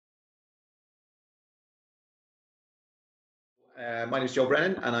My name is Joe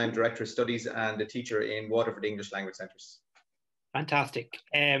Brennan, and I'm Director of Studies and a teacher in Waterford English Language Centres. Fantastic.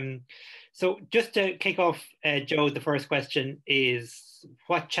 So just to kick off, Joe, the first question is,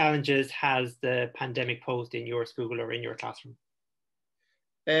 what challenges has the pandemic posed in your school or in your classroom?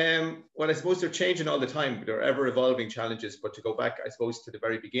 Well, I suppose they're changing all the time. They're ever-evolving challenges. But to go back, I suppose, to the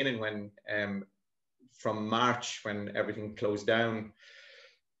very beginning, when from March, when everything closed down,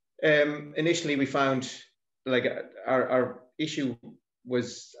 initially we found like our issue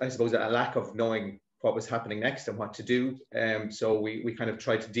was, I suppose, a lack of knowing what was happening next and what to do. So we kind of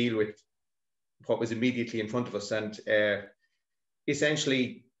tried to deal with what was immediately in front of us. And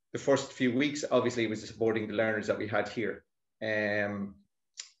essentially, the first few weeks, obviously, was supporting the learners that we had here.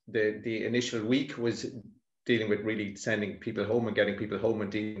 The initial week was dealing with really sending people home and getting people home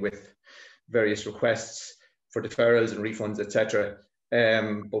and dealing with various requests for deferrals and refunds, etc.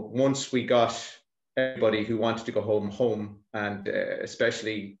 But once we got everybody who wanted to go home, and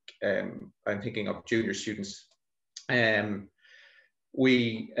especially I'm thinking of junior students,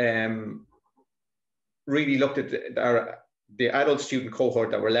 we really looked at the adult student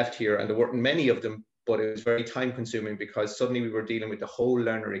cohort that were left here, and there weren't many of them, but it was very time consuming because suddenly we were dealing with the whole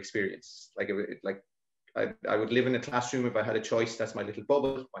learner experience. I would live in a classroom if I had a choice. That's my little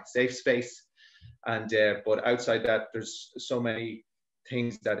bubble, my safe space. And but outside that, there's so many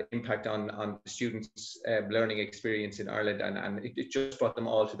things that impact on the students' learning experience in Ireland, and it just brought them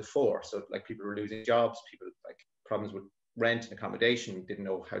all to the fore. So like people were losing jobs, people like problems with rent and accommodation, didn't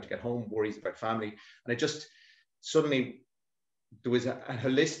know how to get home, worries about family, and it just suddenly there was a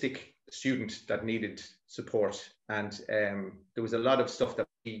holistic student that needed support, and there was a lot of stuff that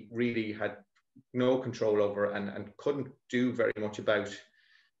we really had no control over and couldn't do very much about,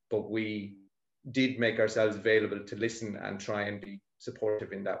 but we did make ourselves available to listen and try and be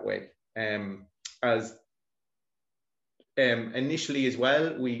supportive in that way. Initially as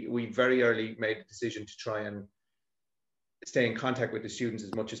well, we very early made a decision to try and stay in contact with the students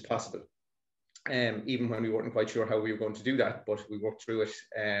as much as possible. Even when we weren't quite sure how we were going to do that, but we worked through it.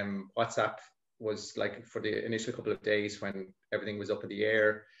 WhatsApp was like for the initial couple of days when everything was up in the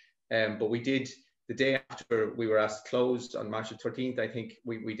air. But we did, the day after we were asked to close on March the 13th, I think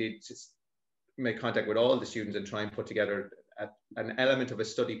we did just make contact with all the students and try and put together an element of a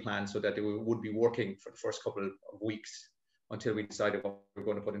study plan so that they would be working for the first couple of weeks until we decided what we were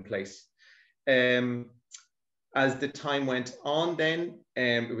going to put in place. As the time went on then,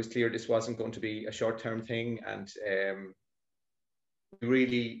 it was clear this wasn't going to be a short-term thing, and we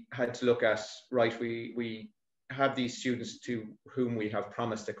really had to look at, right, we have these students to whom we have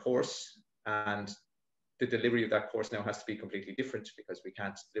promised a course, and the delivery of that course now has to be completely different because we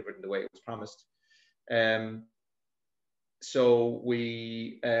can't deliver it in the way it was promised. So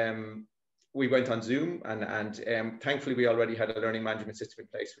we went on Zoom, and thankfully we already had a learning management system in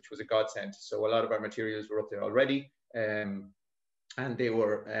place, which was a godsend. So a lot of our materials were up there already, and they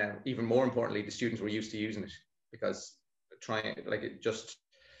were, even more importantly, the students were used to using it, because trying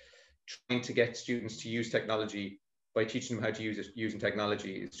to get students to use technology by teaching them how to use it using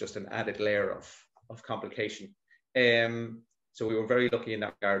technology is just an added layer of complication. So we were very lucky in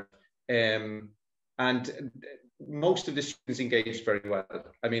that regard. And most of the students engaged very well.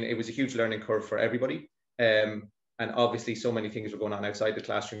 I mean, it was a huge learning curve for everybody. And obviously so many things were going on outside the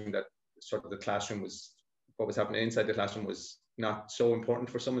classroom that sort of the classroom was, what was happening inside the classroom was not so important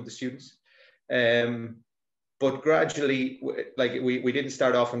for some of the students. But gradually, like we didn't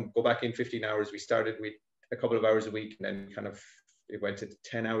start off and go back in 15 hours. We started with a couple of hours a week, and then kind of it went to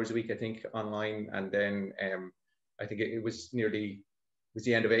 10 hours a week, I think, online. And then I think it was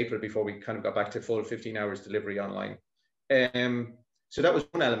the end of April before we kind of got back to full 15 hours delivery online. So that was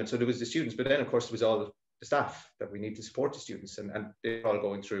one element. So there was the students, but then of course there was all the staff that we need to support the students, and they're all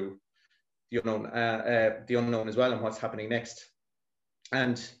going through the unknown as well, and what's happening next.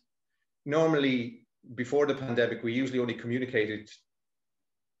 And normally before the pandemic, we usually only communicated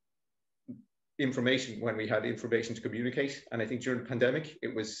information when we had information to communicate. And I think during the pandemic,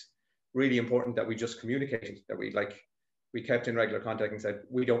 it was really important that we just communicated, that we kept in regular contact and said,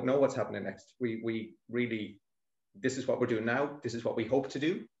 we don't know what's happening next. We really, this is what we're doing now. This is what we hope to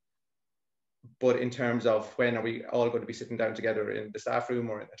do. But in terms of when are we all going to be sitting down together in the staff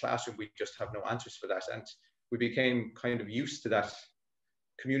room or in the classroom, we just have no answers for that. And we became kind of used to that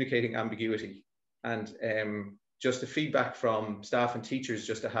communicating ambiguity. And just the feedback from staff and teachers,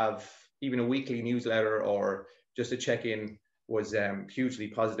 just to have even a weekly newsletter or just a check-in was hugely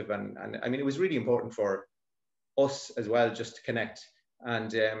positive. And I mean, it was really important for us as well, just to connect.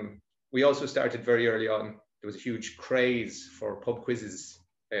 And we also started very early on. There was a huge craze for pub quizzes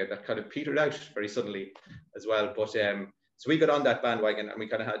that kind of petered out very suddenly as well. But So we got on that bandwagon, and we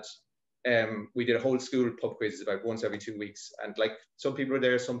kind of had, we did a whole school pub quiz about once every 2 weeks. And like, some people were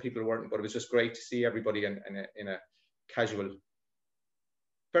there, some people weren't, but it was just great to see everybody in a casual,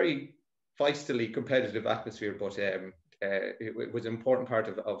 very feistily competitive atmosphere. But it was an important part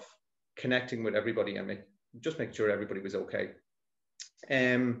of connecting with everybody and just make sure everybody was okay.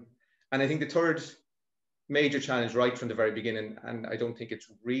 And I think the third major challenge right from the very beginning, and I don't think it's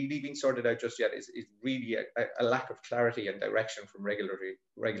really been sorted out just yet, is really a lack of clarity and direction from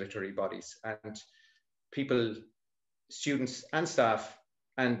regulatory bodies and people, students and staff,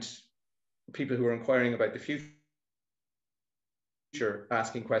 and people who are inquiring about the future,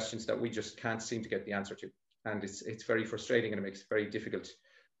 asking questions that we just can't seem to get the answer to. And it's very frustrating, and it makes it very difficult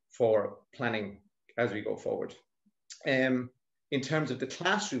for planning as we go forward. In terms of the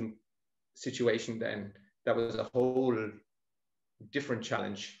classroom situation then, that was a whole different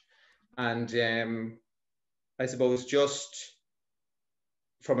challenge. And I suppose just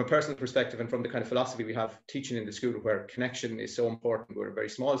from a personal perspective and from the kind of philosophy we have teaching in the school, where connection is so important, we're a very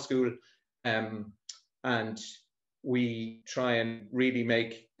small school, and we try and really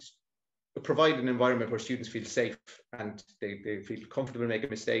provide an environment where students feel safe and they feel comfortable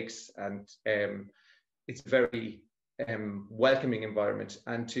making mistakes, and it's a very welcoming environment.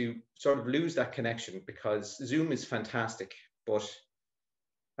 And to sort of lose that connection, because Zoom is fantastic, but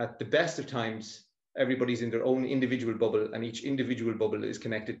at the best of times, everybody's in their own individual bubble, and each individual bubble is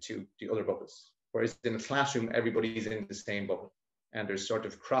connected to the other bubbles. Whereas in a classroom, everybody's in the same bubble, and there's sort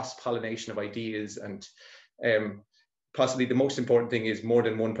of cross-pollination of ideas. And possibly the most important thing is more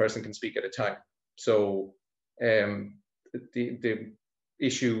than one person can speak at a time. So the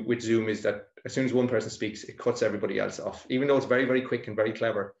issue with Zoom is that as soon as one person speaks, it cuts everybody else off, even though it's very, very quick and very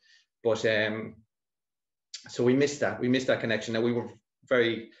clever. But so we missed that connection. Now, we were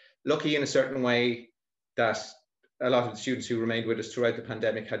very lucky in a certain way that a lot of the students who remained with us throughout the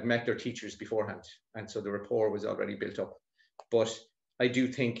pandemic had met their teachers beforehand, and so the rapport was already built up. But I do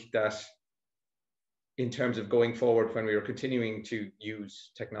think that in terms of going forward, when we are continuing to use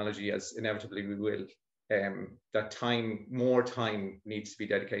technology, as inevitably we will, that more time needs to be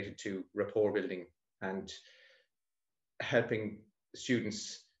dedicated to rapport building and helping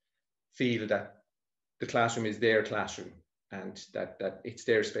students feel that the classroom is their classroom and that it's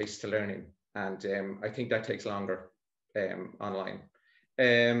their space to learn in. And I think that takes longer online.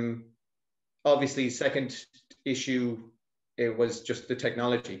 Obviously, second issue, it was just the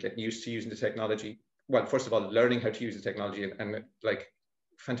technology, getting used to using the technology. Well, first of all, learning how to use the technology, and like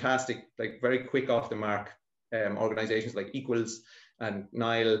fantastic, like very quick off the mark organizations like Equals and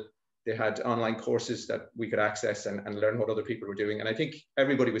Nile. They had online courses that we could access and learn what other people were doing. And I think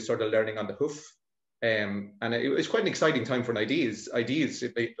everybody was sort of learning on the hoof. And it was quite an exciting time for ideas,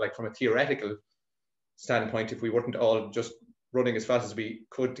 like from a theoretical standpoint, if we weren't all just running as fast as we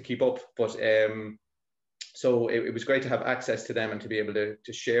could to keep up. But so it was great to have access to them and to be able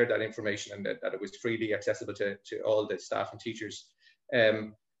to share that information, and that it was freely accessible to all the staff and teachers.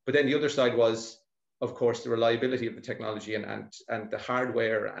 But then the other side was, of course, the reliability of the technology and the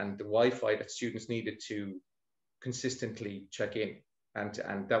hardware and the Wi-Fi that students needed to consistently check in.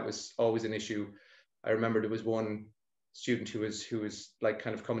 And that was always an issue. I remember there was one student who was like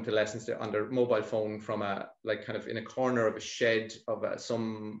kind of coming to lessons on their mobile phone from like kind of in a corner of a shed of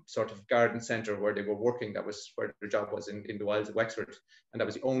some sort of garden centre where they were working. That was where their job was, in the wilds of Wexford. And that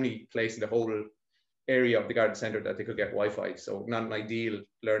was the only place in the whole area of the garden centre that they could get Wi-Fi. So not an ideal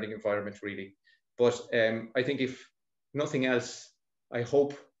learning environment, really. But I think if nothing else, I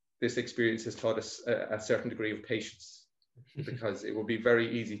hope this experience has taught us a certain degree of patience, because it will be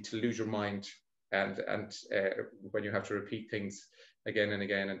very easy to lose your mind and when you have to repeat things again and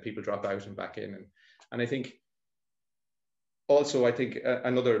again, and people drop out and back in. And I think also,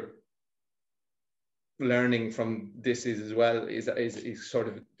 another learning from this is sort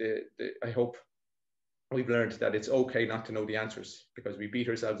of I hope we've learned that it's okay not to know the answers, because we beat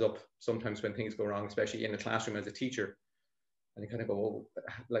ourselves up sometimes when things go wrong, especially in a classroom as a teacher. And you kind of go, oh,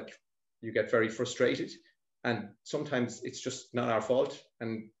 like, you get very frustrated, and sometimes it's just not our fault,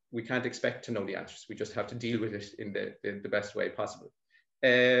 and we can't expect to know the answers. We just have to deal with it in the best way possible.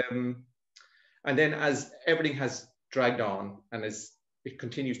 And then as everything has dragged on, and as it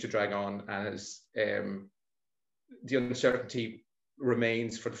continues to drag on, and as the uncertainty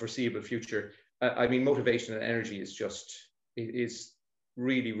remains for the foreseeable future, I mean, motivation and energy is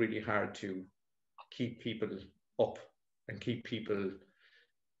really, really hard to keep people up and keep people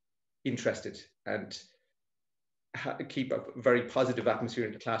interested and keep a very positive atmosphere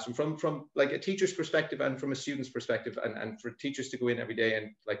in the classroom from like a teacher's perspective and from a student's perspective, and for teachers to go in every day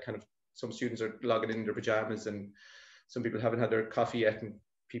and like kind of some students are logging in their pajamas and some people haven't had their coffee yet, and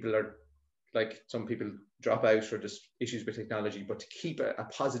people are like, some people drop out or just issues with technology. But to keep a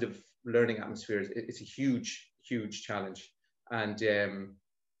positive learning atmosphere, it's a huge, huge challenge. And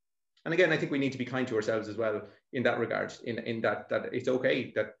again, I think we need to be kind to ourselves as well in that regard, in that it's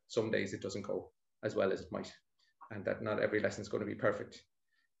okay that some days it doesn't go as well as it might, and that not every lesson is going to be perfect.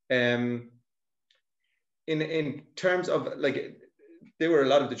 In terms of, like, there were a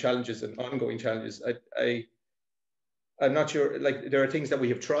lot of the challenges and ongoing challenges. I'm not sure, like, there are things that we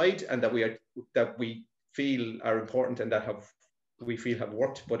have tried and that we feel are important and that we feel have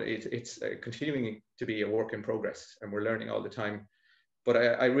worked, but it's continuing to be a work in progress, and we're learning all the time. But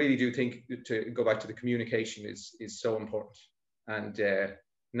I really do think, to go back to the communication, is so important, and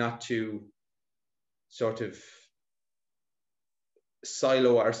not to sort of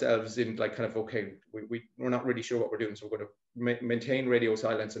silo ourselves in, like, kind of, okay, we're not really sure what we're doing, so we're going to maintain radio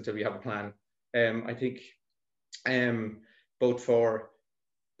silence until we have a plan. I think both for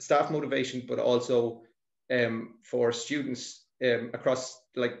staff motivation, but also for students across,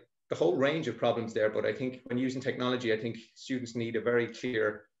 like, the whole range of problems there. But I think when using technology, I think students need a very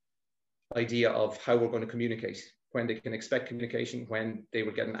clear idea of how we're going to communicate, when they can expect communication, when they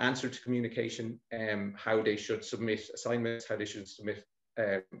will get an answer to communication, how they should submit assignments, how they should submit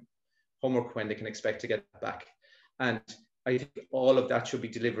homework, when they can expect to get that back. And I think all of that should be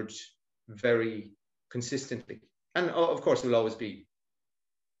delivered very consistently. And of course, there will always be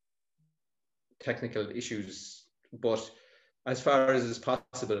technical issues, but as far as is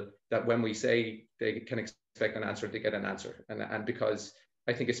possible, that when we say they can expect an answer, they get an answer. And because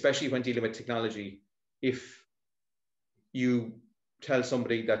I think, especially when dealing with technology, if you tell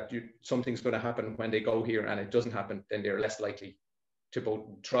somebody that something's going to happen when they go here and it doesn't happen, then they're less likely to both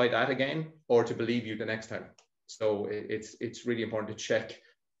try that again or to believe you the next time. So it's really important to check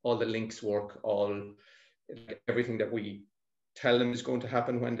all the links work, everything that we tell them is going to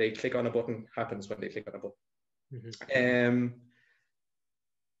happen when they click on a button happens when they click on a button. Mm-hmm.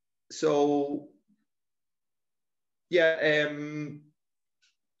 So yeah,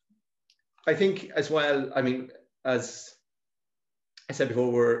 I think as well, I mean, as I said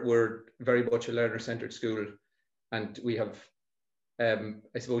before, we're very much a learner-centered school, and we have,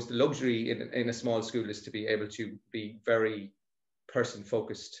 I suppose, the luxury in a small school is to be able to be very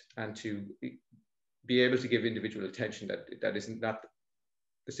person-focused and to be able to give individual attention. That isn't not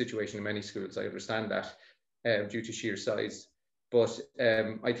the situation in many schools. I understand that due to sheer size, but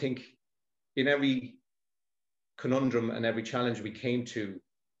I think in every conundrum and every challenge we came to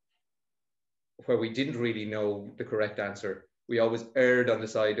where we didn't really know the correct answer, we always erred on the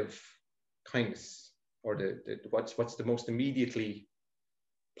side of kindness, or what's the most immediately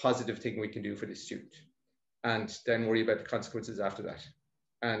positive thing we can do for the student, and then worry about the consequences after that.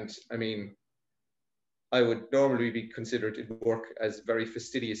 And I mean, I would normally be considered in work as very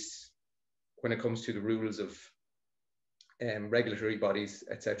fastidious when it comes to the rules of regulatory bodies,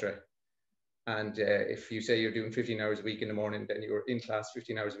 etc. And if you say you're doing 15 hours a week in the morning, then you're in class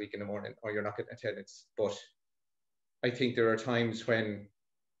 15 hours a week in the morning, or you're not getting attendance. But I think there are times when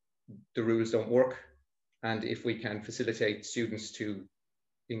the rules don't work. And if we can facilitate students to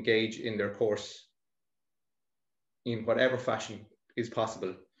engage in their course in whatever fashion is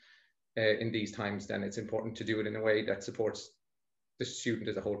possible in these times, then it's important to do it in a way that supports the student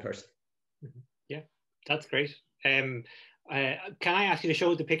as a whole person. Yeah, that's great. Can I ask you to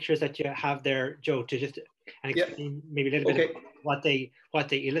show the pictures that you have there, Joe, to just explain maybe a little bit what they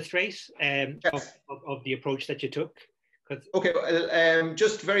illustrate of the approach that you took? Okay, well,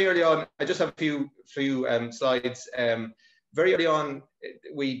 just very early on, I just have a few slides. Very early on,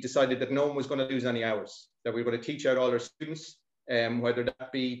 we decided that no one was going to lose any hours, that we were going to teach out all our students, whether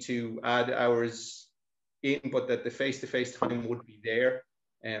that be to add hours in, but that the face-to-face time would be there.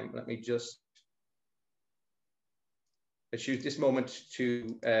 Let me just, let's use this moment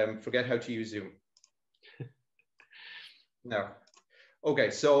to forget how to use Zoom. No.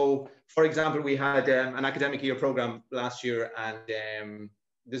 Okay, so for example, we had an academic year program last year, and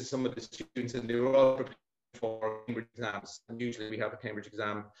this is some of the students, and they were all prepared for Cambridge exams. And usually we have a Cambridge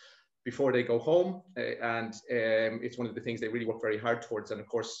exam before they go home, and it's one of the things they really work very hard towards. And of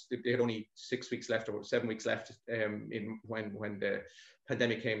course, they had only 6 weeks left or 7 weeks left when the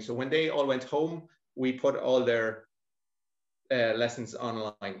pandemic came. So when they all went home, we put all their lessons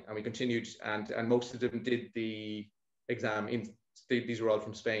online, and we continued, and most of them did the exam these were all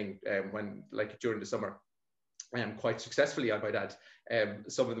from Spain during the summer, quite successfully, I might add.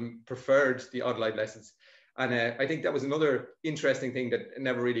 Some of them preferred the online lessons. And I think that was another interesting thing that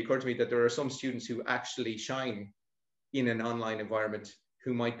never really occurred to me, that there are some students who actually shine in an online environment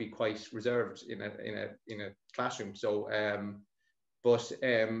who might be quite reserved in a classroom. So,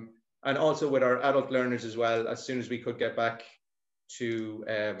 and also with our adult learners as well, as soon as we could get back to,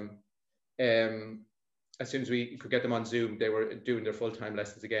 as soon as we could get them on Zoom, they were doing their full-time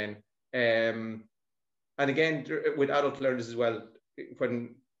lessons again. And again, with adult learners as well,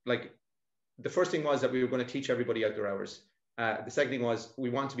 when like the first thing was that we were going to teach everybody outdoor hours. The second thing was we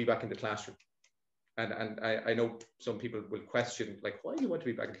want to be back in the classroom. And I know some people will question, like, why do you want to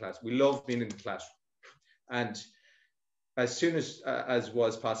be back in class? We love being in the classroom. And as soon as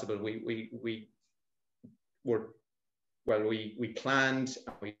was possible, we planned,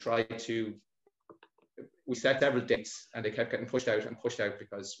 and we tried to, we set several dates, and they kept getting pushed out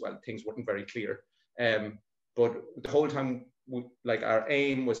because, well, things weren't very clear. But the whole time, like, our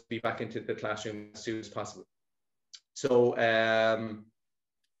aim was to be back into the classroom as soon as possible. So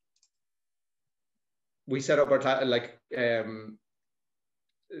we set up our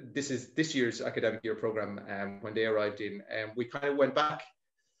this is this year's academic year program. When they arrived in, we kind of went back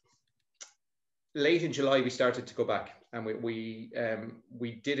late in July. We started to go back, and we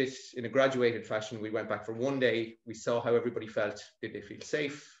did it in a graduated fashion. We went back for one day. We saw how everybody felt. Did they feel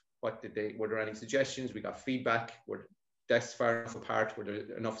safe? Were there any suggestions? We got feedback. Were desks far enough apart? Were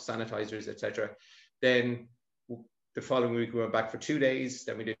there enough sanitizers, etc.? Then the following week, we went back for 2 days.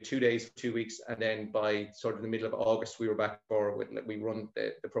 Then we did 2 days for 2 weeks. And then by sort of the middle of August, we were back we run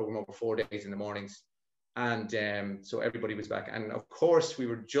the program over 4 days in the mornings. And so everybody was back. And of course, we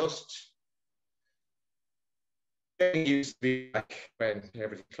were just getting used to being back when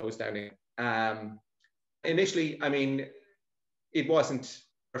everything closed down again. Initially, I mean, it wasn't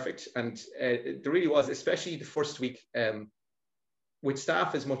perfect. And there really was, especially the first week, with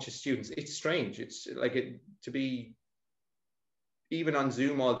staff as much as students. It's strange. It's like to be even on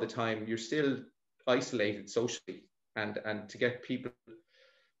Zoom all the time, you're still isolated socially, and to get people,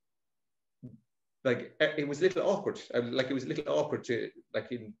 like, it was a little awkward. Like, it was a little awkward to, like,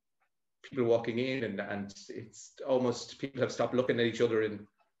 in people walking in, and it's almost, people have stopped looking at each other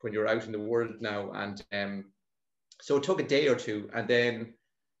when you're out in the world now. And so it took a day or two, and then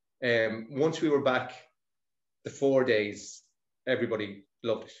once we were back, the 4 days, everybody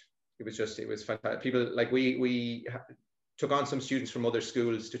loved it. It was fantastic. People, like, we took on some students from other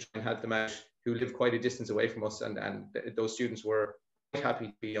schools to try and help them out, who live quite a distance away from us, and those students were quite happy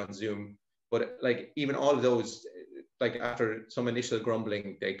to be on Zoom. But, like, even all of those, like, after some initial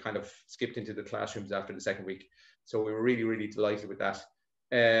grumbling, they kind of skipped into the classrooms after the second week. So we were really, really delighted with that.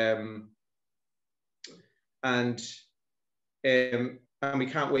 And we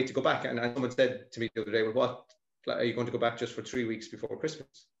can't wait to go back. And someone said to me the other day, well, what, are you going to go back just for 3 weeks before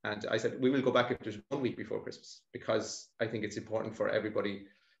Christmas? And I said, we will go back if there's 1 week before Christmas, because I think it's important for everybody,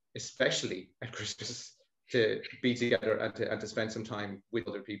 especially at Christmas, to be together and to spend some time with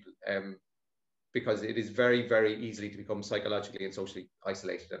other people, because it is very, very easily to become psychologically and socially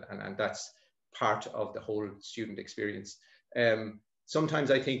isolated, and that's part of the whole student experience. Sometimes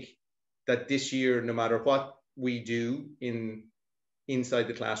I think that this year, no matter what we do inside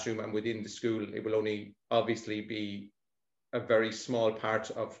the classroom and within the school, it will only obviously be a very small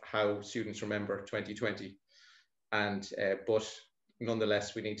part of how students remember 2020. And but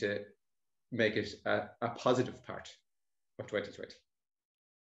nonetheless, we need to make it a positive part of 2020.